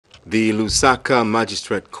The Lusaka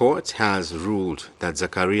Magistrate Court has ruled that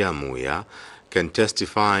Zakariah Muuya can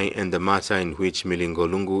testify in the matter in which Milingo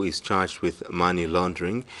Lungu is charged with money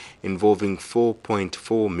laundering involving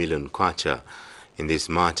 4.4 million kwacha. In this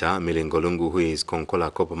matter, Milingo Lungu, who is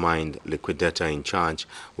Konkola Copper Mine liquidator in charge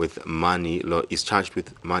with is charged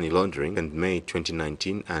with money laundering in May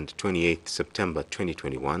 2019 and 28 September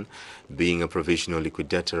 2021, being a provisional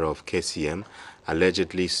liquidator of KCM,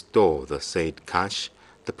 allegedly stole the said cash,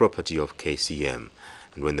 the property of KCM.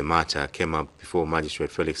 And when the matter came up before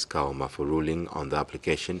Magistrate Felix Kauma for ruling on the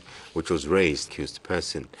application which was raised by the accused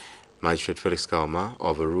person, Magistrate Felix Kauma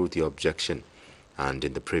overruled the objection. And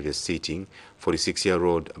in the previous sitting,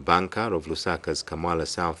 46-year-old banker of Lusaka's Kamala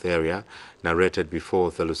South area narrated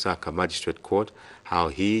before the Lusaka Magistrate Court how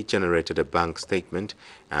he generated a bank statement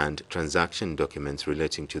and transaction documents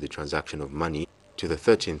relating to the transaction of money to the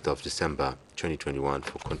 13th of December 2021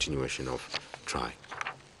 for continuation of trial.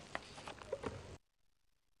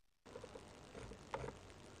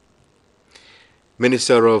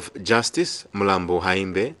 Minister of Justice Mulambo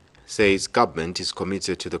Haimbe says government is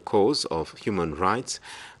committed to the cause of human rights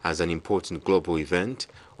as an important global event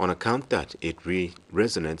on account that it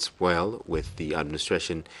resonates well with the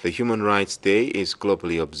administration. The Human Rights Day is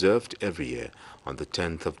globally observed every year on the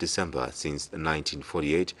 10th of December since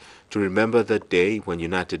 1948 to remember the day when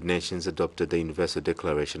United Nations adopted the Universal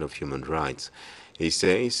Declaration of Human Rights. He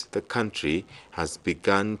says the country has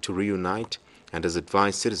begun to reunite and has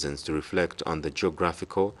advised citizens to reflect on the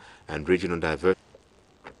geographical and regional diversity.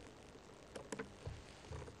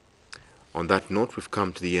 On that note, we've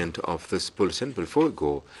come to the end of this bulletin. Before we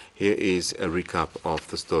go, here is a recap of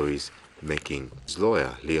the stories making. His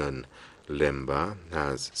lawyer, Leon Lemba,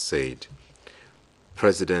 has said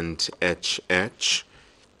President HH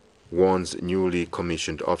warns newly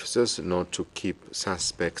commissioned officers not to keep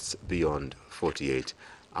suspects beyond 48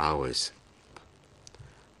 hours.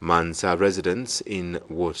 Mansa residents in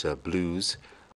Water Blues